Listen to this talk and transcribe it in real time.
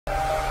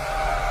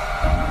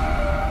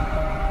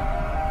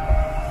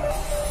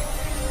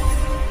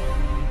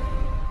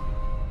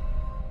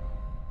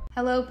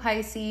Hello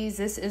Pisces,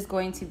 this is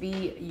going to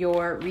be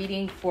your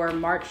reading for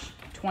March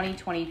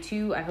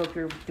 2022. I hope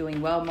you're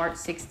doing well, March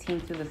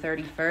 16th through the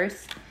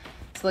 31st.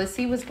 So let's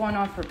see what's going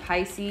on for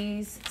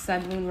Pisces,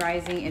 Sun, Moon,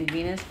 Rising, and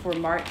Venus for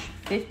March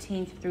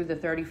 15th through the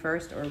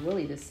 31st, or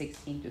really the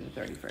 16th through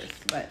the 31st.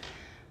 But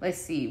let's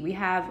see, we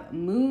have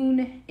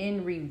Moon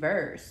in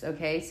reverse,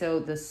 okay? So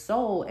the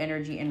Soul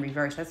energy in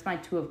reverse, that's my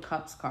Two of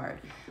Cups card.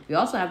 We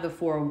also have the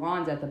Four of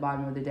Wands at the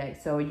bottom of the deck.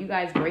 So are you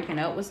guys breaking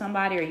up with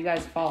somebody, or you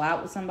guys fall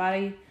out with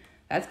somebody?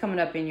 That's coming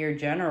up in your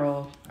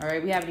general. All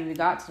right, we haven't even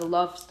got to the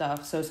love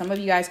stuff. So some of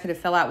you guys could have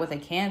fell out with a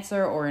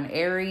Cancer or an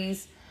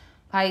Aries,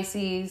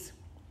 Pisces.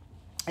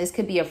 This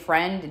could be a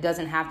friend. It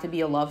doesn't have to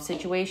be a love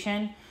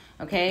situation.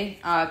 Okay,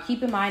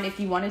 keep in mind, if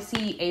you want to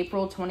see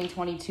April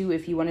 2022,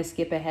 if you want to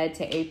skip ahead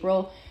to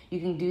April, you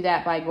can do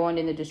that by going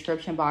in the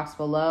description box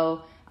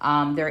below.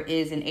 There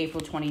is an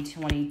April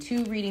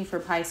 2022 reading for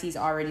Pisces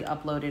already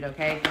uploaded,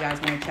 okay, if you guys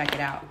want to check it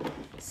out.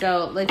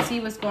 So let's see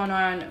what's going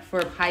on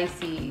for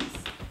Pisces.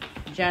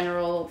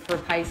 General for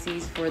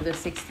Pisces for the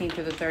 16th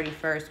to the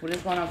 31st. What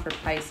is going on for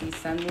Pisces,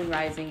 Sun, Moon,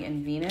 Rising,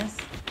 and Venus?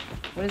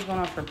 What is going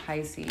on for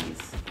Pisces?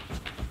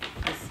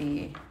 Let's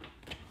see.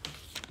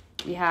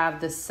 We have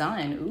the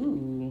Sun.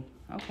 Ooh,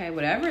 okay.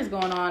 Whatever is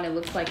going on, it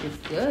looks like it's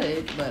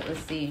good, but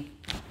let's see.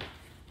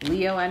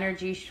 Leo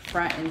energy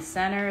front and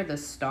center. The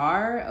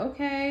Star.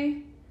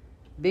 Okay.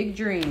 Big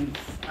dreams.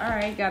 All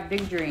right, got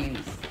big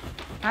dreams.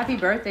 Happy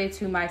birthday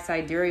to my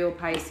sidereal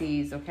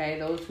Pisces, okay?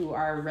 Those who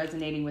are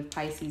resonating with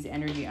Pisces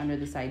energy under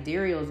the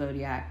sidereal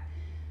zodiac.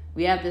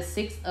 We have the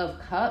Six of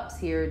Cups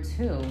here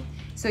too.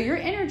 So your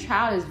inner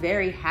child is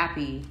very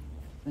happy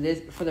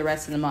for the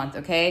rest of the month,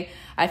 okay?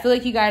 I feel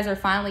like you guys are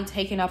finally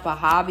taking up a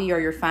hobby, or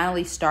you're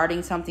finally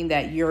starting something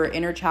that your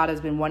inner child has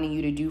been wanting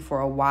you to do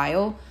for a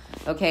while,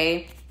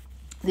 okay?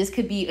 This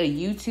could be a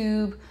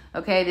YouTube,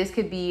 okay? This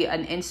could be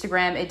an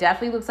Instagram. It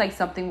definitely looks like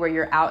something where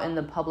you're out in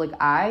the public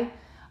eye.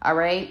 All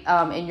right.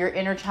 And your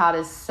inner child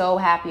is so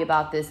happy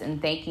about this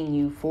and thanking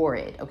you for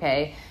it.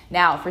 Okay.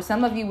 Now, for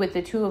some of you with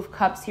the Two of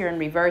Cups here in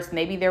reverse,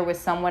 maybe there was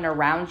someone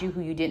around you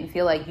who you didn't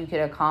feel like you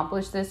could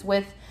accomplish this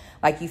with.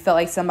 Like you felt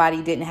like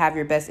somebody didn't have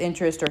your best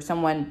interest, or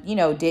someone, you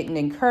know, didn't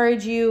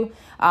encourage you.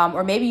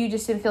 Or maybe you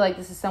just didn't feel like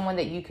this is someone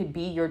that you could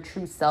be your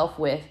true self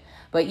with.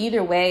 But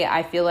either way,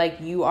 I feel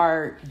like you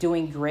are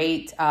doing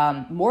great,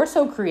 more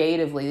so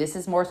creatively. This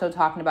is more so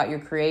talking about your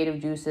creative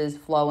juices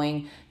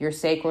flowing, your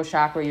sacral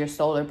chakra, your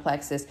solar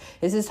plexus.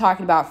 This is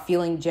talking about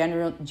feeling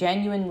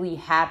genuinely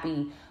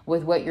happy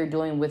with what you're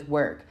doing with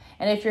work.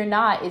 And if you're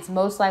not, it's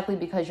most likely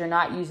because you're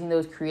not using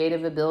those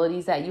creative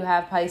abilities that you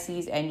have,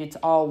 Pisces, and it's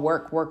all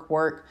work, work,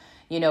 work,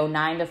 you know,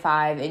 9 to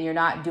 5, and you're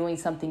not doing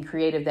something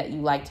creative that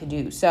you like to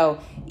do. So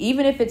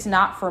even if it's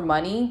not for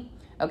money,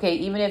 okay,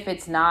 even if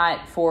it's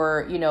not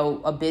for, you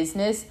know, a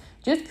business,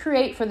 just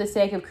create for the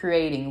sake of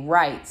creating.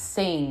 Write,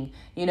 sing,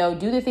 you know,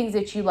 do the things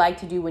that you like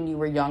to do when you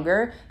were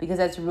younger, because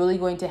that's really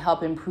going to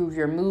help improve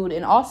your mood,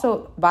 and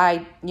also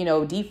by, you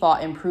know,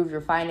 default, improve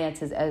your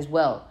finances as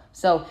well.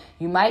 So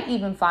you might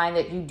even find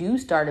that you do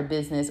start a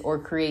business or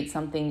create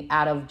something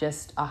out of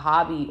just a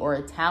hobby or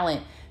a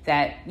talent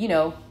that, you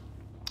know,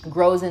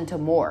 grows into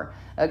more.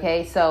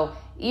 Okay, so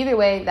either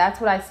way,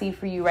 that's what I see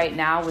for you right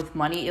now with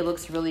money. It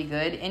looks really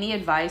good. Any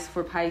advice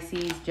for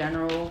Pisces,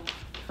 general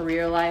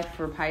career life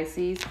for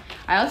Pisces?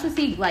 I also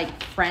see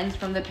like friends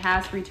from the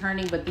past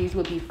returning, but these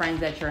would be friends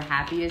that you're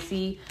happy to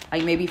see.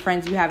 Like maybe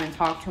friends you haven't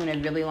talked to in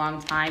a really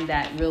long time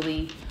that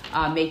really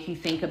make you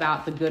think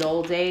about the good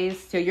old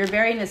days. So you're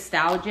very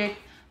nostalgic,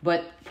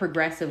 but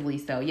progressively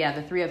so. Yeah,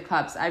 the Three of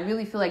Cups. I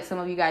really feel like some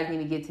of you guys need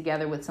to get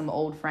together with some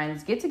old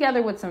friends. Get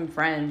together with some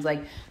friends,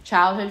 like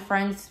childhood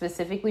friends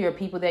specifically, or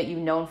people that you've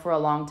known for a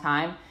long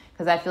time,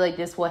 because I feel like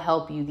this will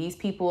help you. These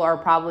people are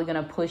probably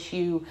going to push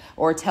you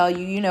or tell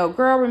you, you know,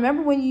 girl,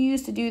 remember when you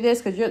used to do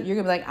this? Because you're going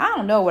to be like, I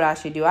don't know what I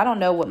should do. I don't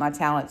know what my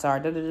talents are.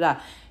 Da, da, da, da.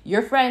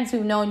 Your friends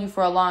who've known you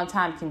for a long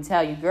time can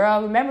tell you,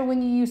 girl, remember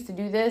when you used to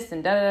do this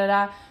and da, da,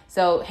 da, da.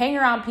 So hang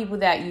around people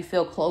that you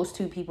feel close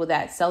to, people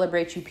that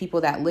celebrate you,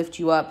 people that lift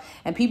you up,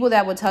 and people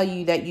that will tell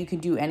you that you can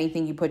do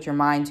anything you put your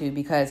mind to.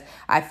 Because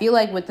I feel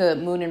like with the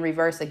Moon in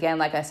reverse, again,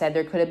 like I said,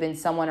 there could have been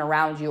someone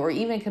around you, or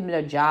even could have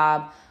been a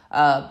job,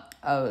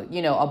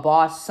 you know, a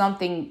boss,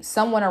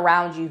 someone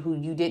around you who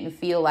you didn't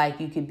feel like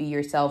you could be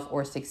yourself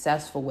or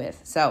successful with.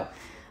 So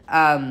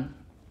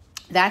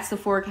that's the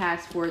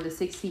forecast for the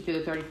 16th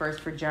through the 31st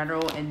for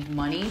general and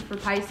money for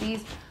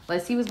Pisces.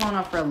 Let's see what's going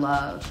on for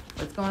love.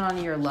 What's going on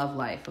in your love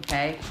life,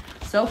 okay?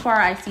 So far,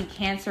 I see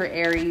Cancer,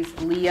 Aries,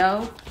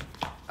 Leo,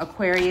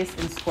 Aquarius,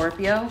 and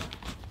Scorpio.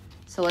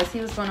 So let's see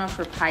what's going on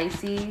for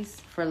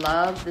Pisces for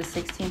love, the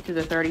 16th through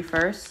the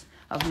 31st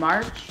of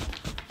March.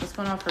 What's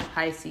going on for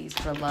Pisces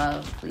for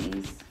love,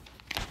 please?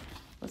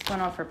 What's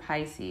going on for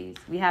Pisces?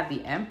 We have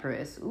the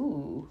Empress.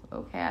 Ooh,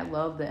 okay. I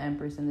love the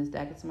Empress in this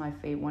deck. It's one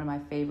of my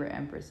favorite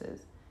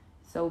Empresses.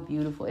 So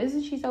beautiful.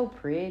 Isn't she so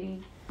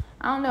pretty?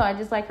 I don't know. I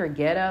just like her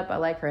getup. I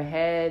like her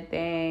head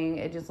thing.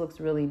 It just looks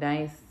really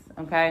nice.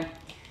 Okay.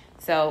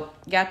 So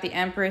got the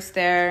Empress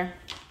there.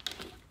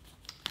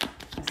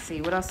 Let's Let's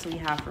see. What else do we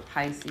have for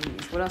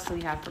Pisces? What else do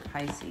we have for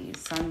Pisces?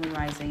 Sun, Moon,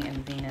 Rising,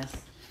 and Venus.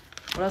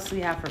 What else do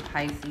we have for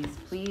Pisces,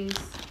 please?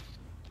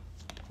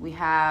 We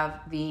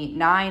have the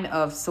 9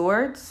 of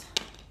Swords.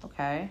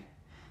 Okay.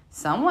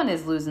 Someone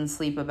is losing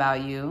sleep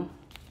about you.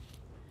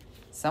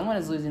 Someone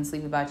is losing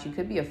sleep about you.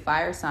 Could be a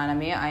fire sign. I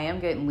mean, I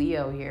am getting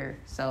Leo here.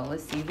 So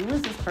let's see. Who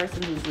is this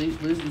person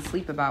who's losing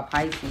sleep about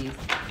Pisces?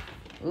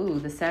 Ooh,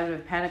 the 7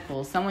 of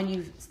Pentacles.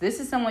 This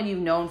is someone you've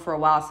known for a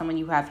while. Someone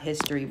you have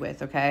history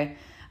with, okay?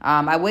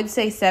 I would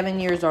say 7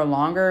 years or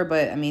longer,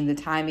 but I mean, the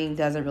timing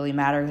doesn't really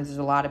matter because there's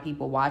a lot of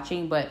people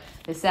watching. But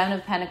the 7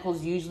 of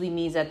Pentacles usually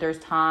means that there's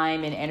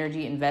time and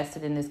energy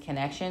invested in this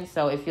connection.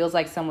 So it feels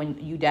like someone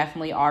you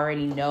definitely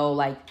already know,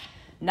 like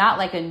not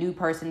like a new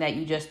person that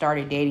you just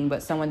started dating,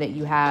 but someone that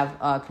you have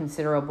a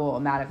considerable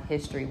amount of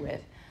history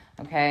with.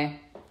 Okay.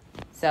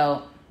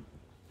 So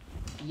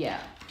yeah,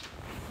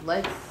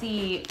 let's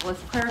see.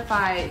 Let's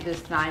clarify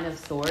this 9 of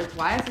Swords.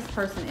 Why is this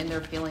person in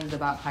their feelings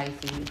about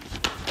Pisces?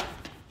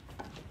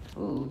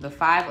 Ooh, the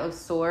 5 of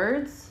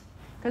Swords.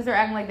 Because they're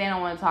acting like they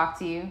don't want to talk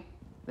to you.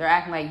 They're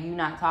acting like you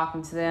not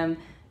talking to them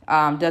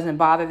doesn't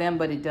bother them,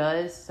 but it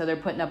does. So they're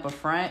putting up a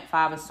front.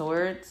 5 of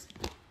Swords.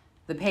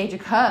 The Page of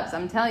Cups.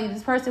 I'm telling you,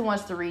 this person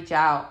wants to reach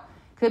out.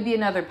 Could be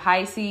another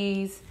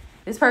Pisces.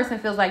 This person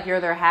feels like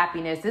you're their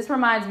happiness. This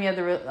reminds me of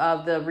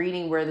the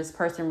reading where this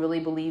person really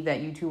believed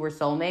that you two were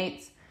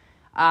soulmates.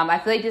 I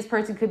feel like this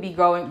person could be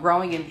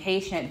growing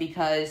impatient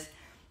because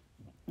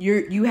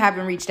you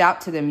haven't reached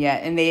out to them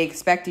yet and they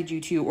expected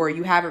you to, or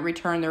you haven't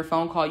returned their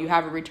phone call, you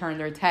haven't returned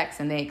their text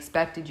and they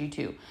expected you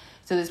to.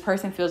 So this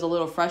person feels a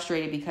little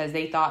frustrated because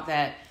they thought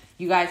that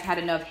you guys had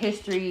enough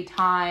history,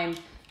 time,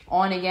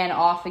 on again,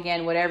 off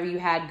again, whatever you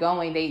had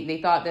going. They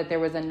thought that there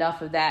was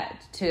enough of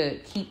that to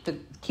keep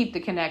the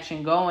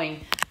connection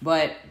going,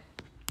 but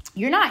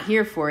you're not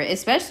here for it,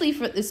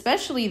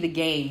 especially the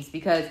games,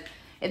 because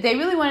if they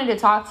really wanted to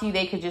talk to you,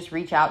 they could just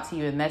reach out to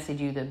you and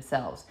message you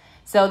themselves.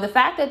 So the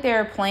fact that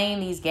they're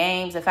playing these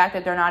games, the fact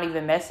that they're not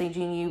even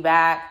messaging you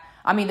back,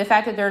 I mean, the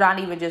fact that they're not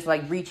even just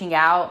like reaching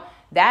out,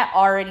 that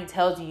already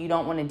tells you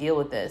don't want to deal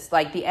with this.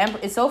 Like the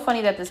Empress, it's so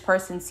funny that this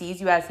person sees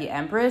you as the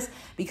Empress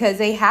because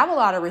they have a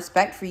lot of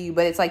respect for you,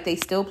 but it's like they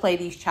still play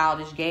these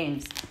childish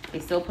games. Why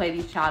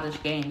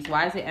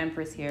is the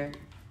Empress here?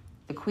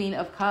 The Queen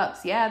of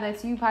Cups. Yeah,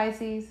 that's you,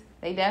 Pisces.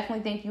 They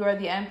definitely think you are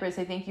the Empress.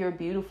 They think you're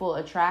beautiful,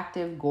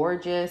 attractive,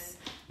 gorgeous,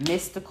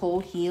 mystical,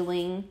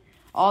 healing,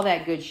 all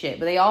that good shit.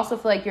 But they also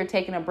feel like you're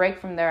taking a break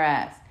from their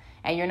ass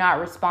and you're not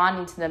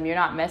responding to them. You're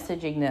not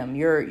messaging them.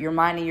 You're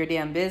minding your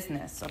damn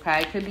business,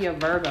 okay? It could be a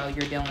Virgo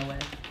you're dealing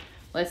with.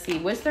 Let's see.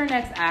 What's their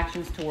next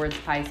actions towards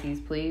Pisces,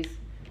 please?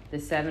 The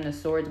 7 of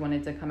Swords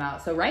wanted to come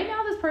out. So right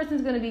now, this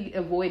person's going to be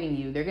avoiding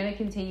you. They're going to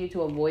continue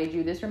to avoid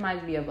you. This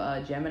reminds me of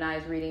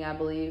Gemini's reading, I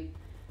believe.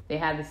 They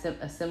had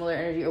a similar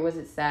energy, or was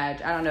it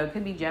Sag? I don't know. It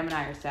could be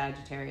Gemini or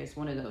Sagittarius,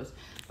 one of those.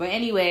 But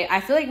anyway,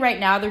 I feel like right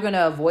now they're going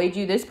to avoid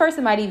you. This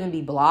person might even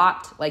be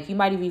blocked. Like you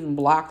might have even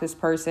blocked this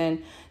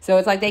person. So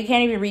it's like they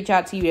can't even reach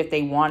out to you if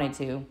they wanted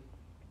to.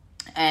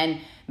 And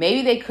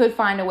maybe they could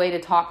find a way to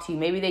talk to you.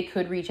 Maybe they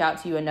could reach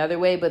out to you another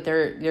way, but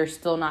they're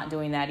still not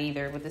doing that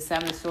either. With the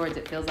 7 of Swords,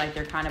 it feels like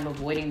they're kind of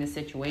avoiding the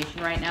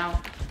situation right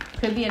now.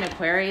 Could be an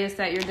Aquarius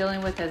that you're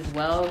dealing with as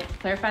well.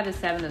 Clarify the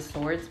 7 of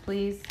Swords,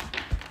 please.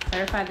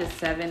 Clarify the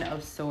 7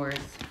 of Swords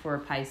for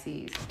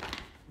Pisces.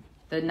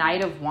 The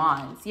Knight of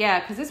Wands.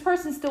 Yeah, because this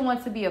person still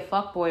wants to be a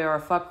fuckboy or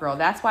a fuckgirl.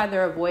 That's why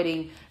they're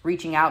avoiding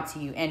reaching out to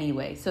you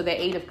anyway. So the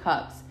 8 of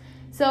Cups.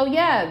 So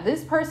yeah,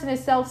 this person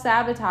is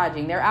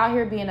self-sabotaging. They're out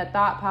here being a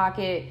thought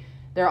pocket.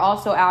 They're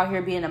also out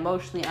here being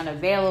emotionally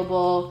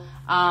unavailable.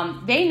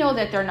 They know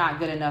that they're not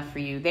good enough for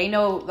you. They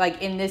know,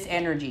 like, in this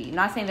energy. I'm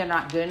not saying they're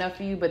not good enough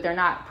for you, but they're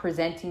not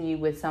presenting you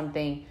with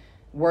something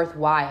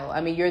worthwhile.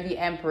 I mean, you're the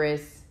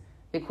Empress,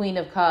 the Queen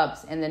of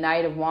Cups, and the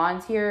Knight of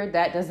Wands here.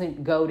 That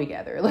doesn't go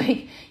together.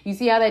 Like, you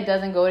see how that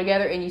doesn't go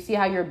together, and you see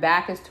how your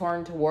back is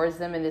turned towards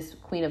them in this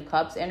Queen of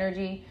Cups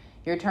energy.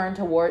 Your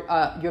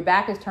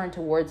back is turned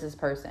towards this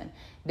person.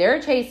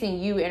 They're chasing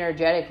you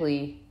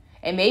energetically,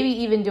 and maybe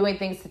even doing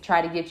things to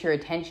try to get your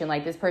attention.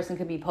 Like this person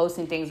could be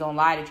posting things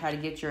online to try to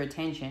get your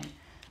attention,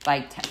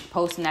 like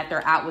posting that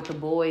they're out with the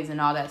boys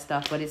and all that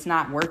stuff, but it's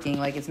not working.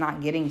 Like it's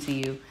not getting to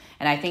you.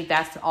 And I think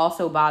that's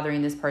also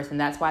bothering this person.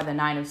 That's why the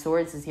 9 of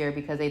Swords is here,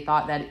 because they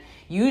thought that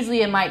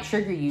usually it might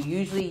trigger you.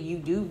 Usually you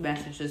do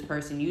message this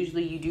person.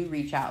 Usually you do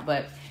reach out,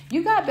 but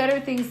you got better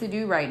things to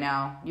do right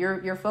now.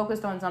 You're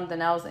focused on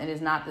something else and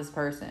it's not this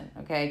person.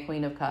 Okay.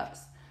 Queen of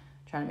Cups.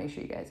 I'm trying to make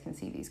sure you guys can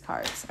see these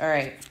cards. All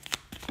right.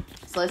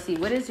 So let's see.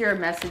 What is your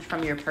message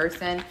from your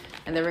person?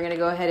 And then we're going to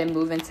go ahead and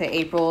move into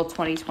April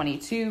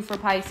 2022 for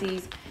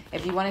Pisces.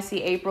 If you want to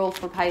see April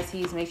for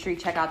Pisces, make sure you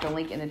check out the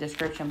link in the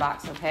description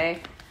box.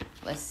 Okay.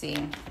 Let's see.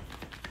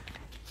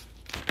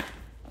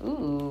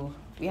 Ooh,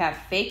 we have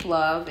fake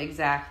love,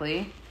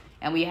 exactly.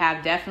 And we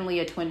have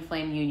definitely a twin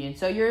flame union.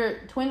 So your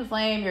twin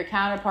flame, your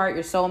counterpart,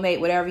 your soulmate,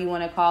 whatever you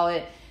want to call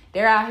it,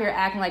 they're out here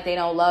acting like they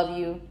don't love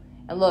you.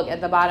 And look, at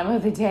the bottom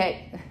of the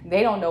deck,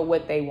 they don't know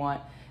what they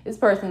want. This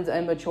person's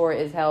immature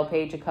as hell.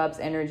 Page of Cups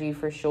energy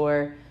for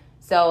sure.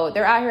 So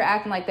they're out here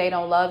acting like they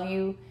don't love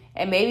you.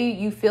 And maybe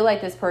you feel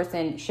like this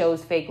person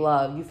shows fake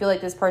love. You feel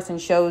like this person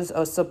shows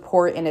a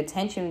support and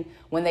attention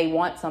when they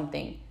want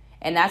something.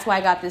 And that's why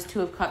I got this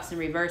 2 of Cups in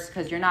reverse,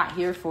 because you're not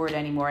here for it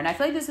anymore. And I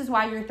feel like this is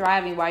why you're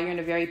thriving, why you're in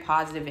a very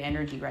positive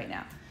energy right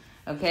now.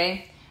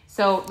 Okay?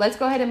 So let's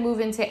go ahead and move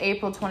into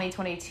April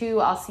 2022.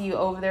 I'll see you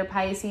over there,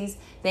 Pisces.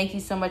 Thank you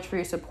so much for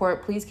your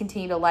support. Please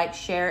continue to like,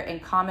 share,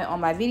 and comment on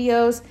my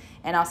videos.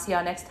 And I'll see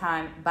y'all next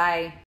time.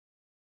 Bye.